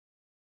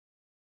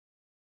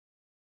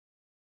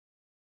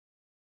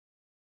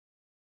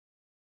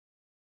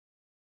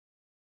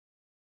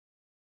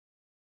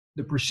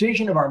the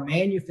precision of our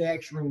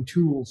manufacturing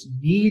tools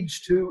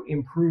needs to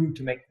improve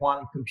to make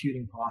quantum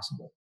computing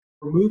possible.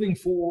 We're moving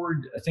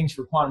forward things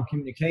for quantum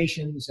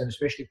communications and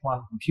especially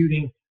quantum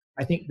computing.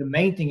 I think the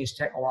main thing is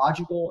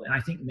technological, and I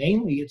think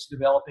mainly it's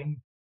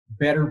developing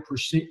better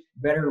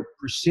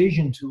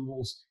precision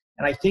tools.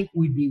 And I think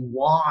we'd be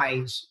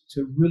wise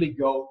to really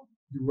go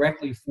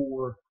directly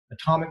for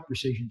atomic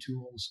precision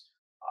tools.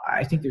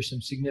 I think there's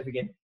some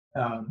significant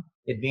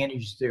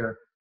advantages there.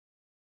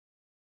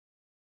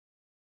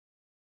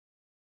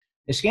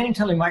 A scanning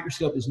tunneling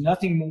microscope is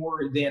nothing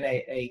more than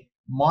a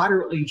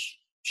moderately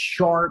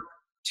sharp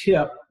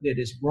tip that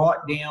is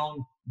brought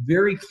down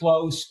very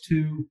close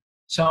to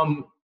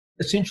some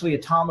essentially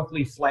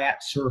atomically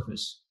flat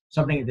surface,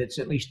 something that's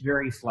at least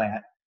very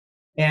flat.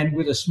 And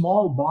with a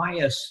small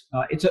bias,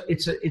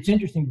 it's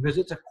interesting because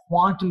it's a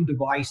quantum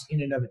device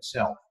in and of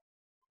itself.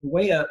 The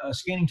way a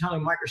scanning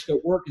tunneling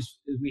microscope works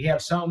is we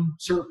have some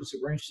surface that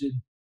we're interested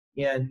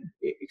in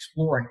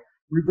exploring.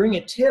 We bring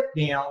a tip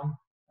down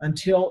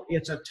until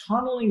it's a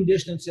tunneling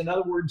distance. In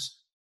other words,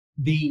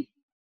 the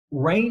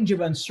range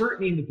of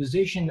uncertainty in the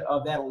position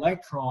of that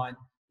electron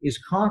is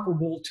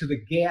comparable to the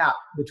gap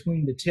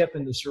between the tip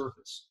and the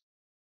surface.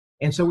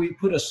 And so we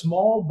put a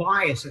small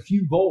bias, a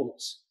few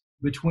volts,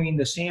 between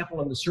the sample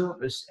and the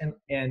surface,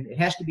 and it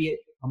has to be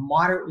a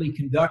moderately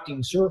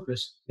conducting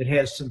surface that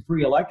has some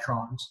free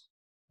electrons.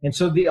 And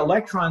so the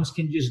electrons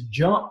can just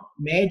jump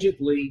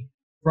magically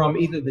from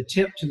either the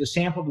tip to the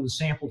sample to the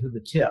sample to the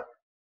tip.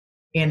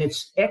 And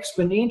it's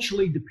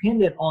exponentially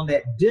dependent on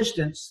that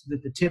distance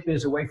that the tip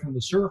is away from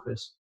the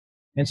surface.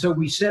 And so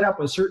we set up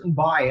a certain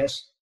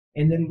bias,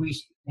 and then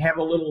we have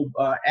a little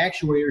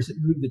actuators that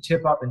move the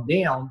tip up and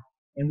down,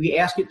 and we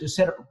ask it to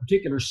set up a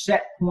particular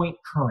set point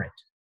current.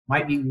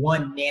 Might be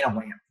 1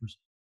 nanoamp,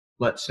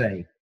 let's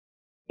say.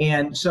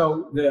 And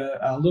so the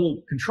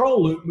little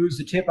control loop moves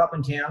the tip up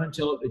and down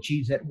until it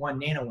achieves that 1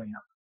 nanoamp.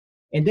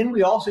 And then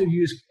we also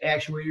use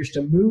actuators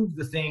to move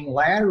the thing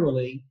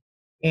laterally.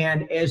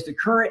 And as the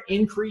current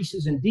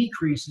increases and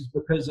decreases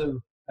because of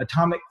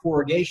atomic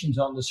corrugations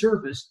on the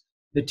surface,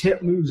 the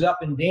tip moves up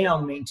and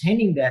down,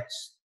 maintaining that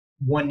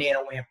 1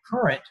 nanoamp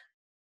current.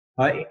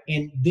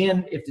 And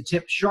then if the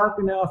tip's sharp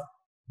enough,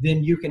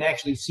 then you can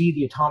actually see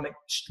the atomic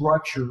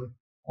structure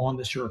on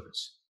the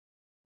surface.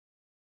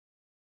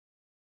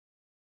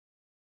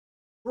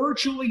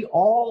 Virtually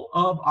all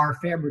of our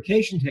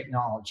fabrication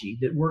technology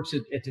that works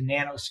at the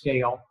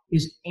nanoscale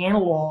is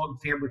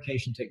analog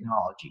fabrication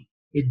technology.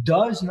 It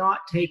does not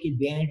take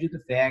advantage of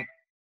the fact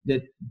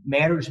that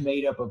matter is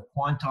made up of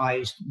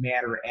quantized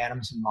matter,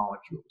 atoms, and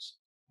molecules.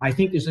 I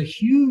think there's a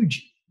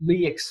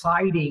hugely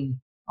exciting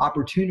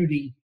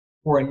opportunity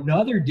for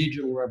another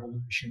digital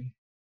revolution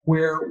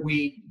where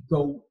we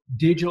go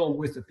digital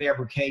with the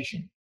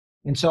fabrication.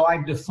 And so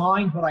I've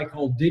defined what I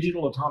call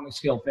digital atomic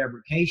scale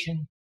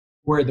fabrication,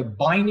 where the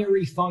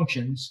binary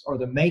functions are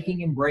the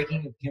making and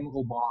breaking of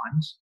chemical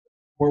bonds,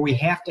 where we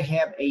have to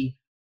have a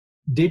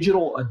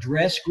digital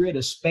address grid,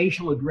 a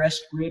spatial address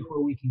grid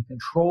where we can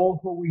control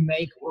where we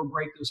make or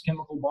break those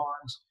chemical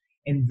bonds.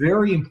 And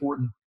very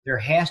important, there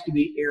has to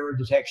be error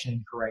detection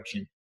and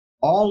correction.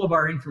 All of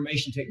our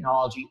information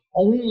technology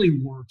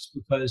only works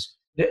because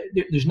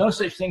there's no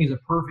such thing as a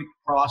perfect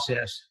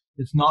process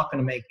that's not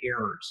going to make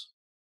errors.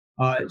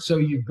 So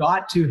you've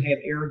got to have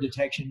error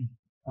detection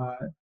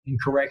and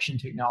correction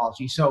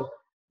technology. So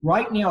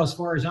right now, as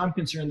far as I'm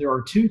concerned, there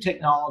are 2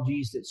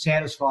 technologies that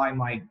satisfy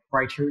my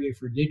criteria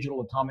for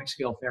digital atomic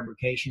scale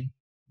fabrication.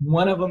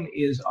 One of them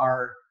is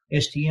our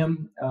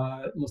STM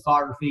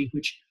lithography,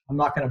 which I'm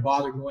not going to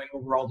bother going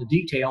over all the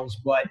details,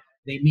 but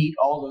they meet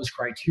all those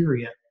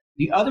criteria.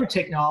 The other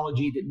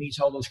technology that meets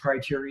all those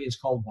criteria is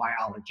called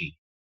biology.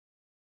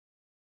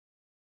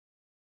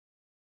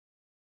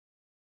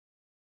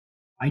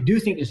 I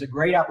do think there's a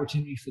great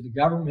opportunity for the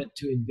government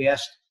to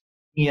invest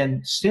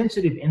in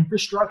sensitive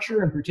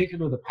infrastructure, in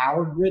particular the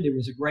power grid. There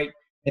was a great,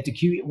 at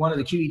one of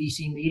the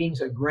QED-C meetings,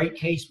 a great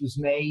case was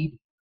made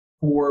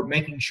for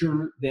making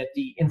sure that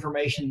the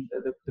information,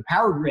 the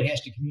power grid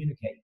has to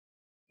communicate.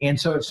 And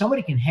so if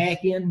somebody can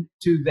hack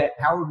into that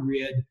power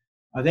grid,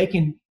 they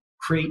can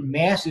create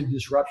massive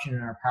disruption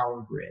in our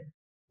power grid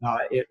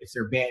if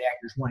they're bad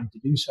actors wanting to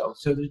do so.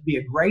 So there'd be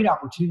a great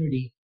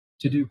opportunity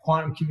to do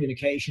quantum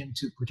communication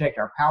to protect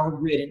our power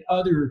grid and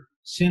other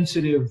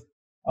sensitive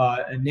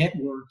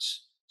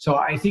networks. So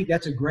I think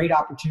that's a great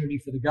opportunity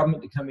for the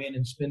government to come in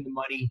and spend the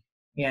money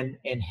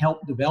and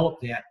help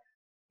develop that.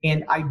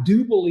 And I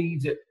do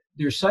believe that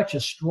there's such a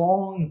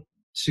strong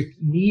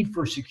need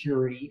for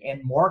security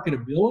and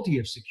marketability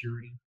of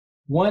security.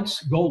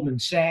 Once Goldman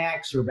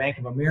Sachs or Bank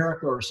of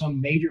America or some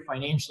major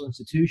financial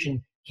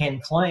institution can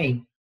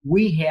claim,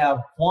 we have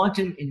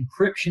quantum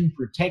encryption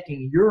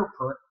protecting your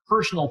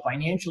personal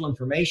financial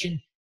information,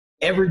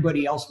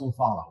 everybody else will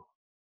follow.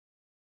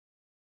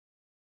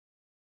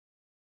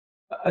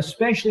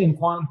 Especially in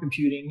quantum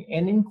computing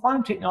and in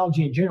quantum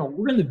technology in general,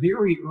 we're in the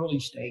very early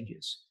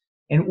stages.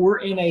 And we're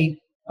in a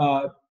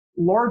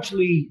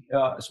largely,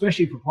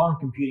 especially for quantum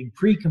computing,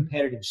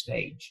 pre-competitive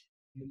stage.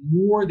 The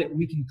more that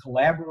we can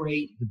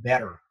collaborate, the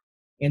better.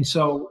 And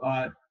so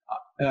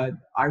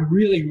I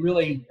really,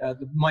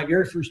 my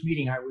very first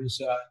meeting, I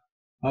was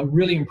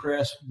really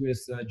impressed with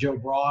Joe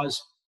Braz.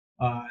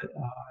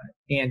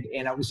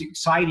 And I was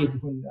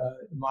excited when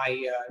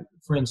my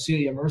friend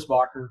Celia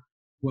Merzbacher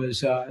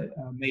was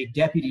made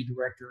deputy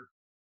director.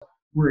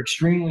 We're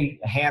extremely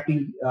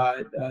happy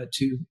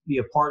to be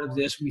a part of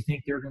this. We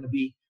think they're going to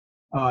be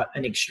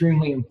an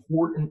extremely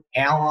important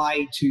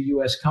ally to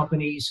U.S.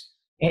 companies,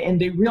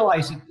 and they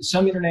realize that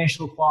some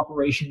international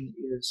cooperation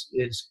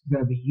is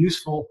going to be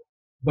useful.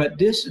 But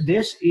this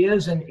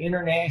is an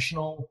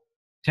international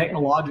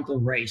technological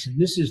race, and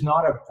this is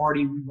not a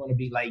party we want to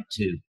be late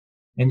to.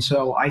 And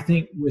so I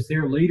think with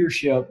their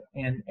leadership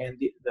and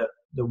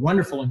the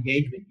wonderful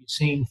engagement you've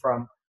seen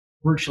from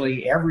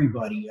virtually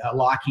everybody,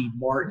 Lockheed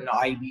Martin,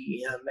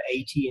 IBM,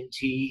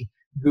 AT&T,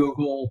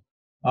 Google,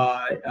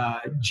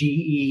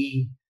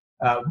 GE,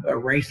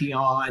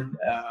 Raytheon,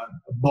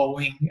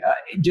 Boeing,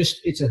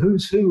 it's a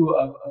who's who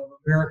of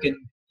American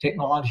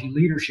technology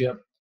leadership.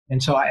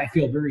 And so I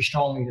feel very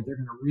strongly that they're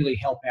going to really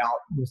help out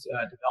with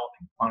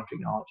developing quantum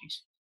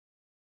technologies.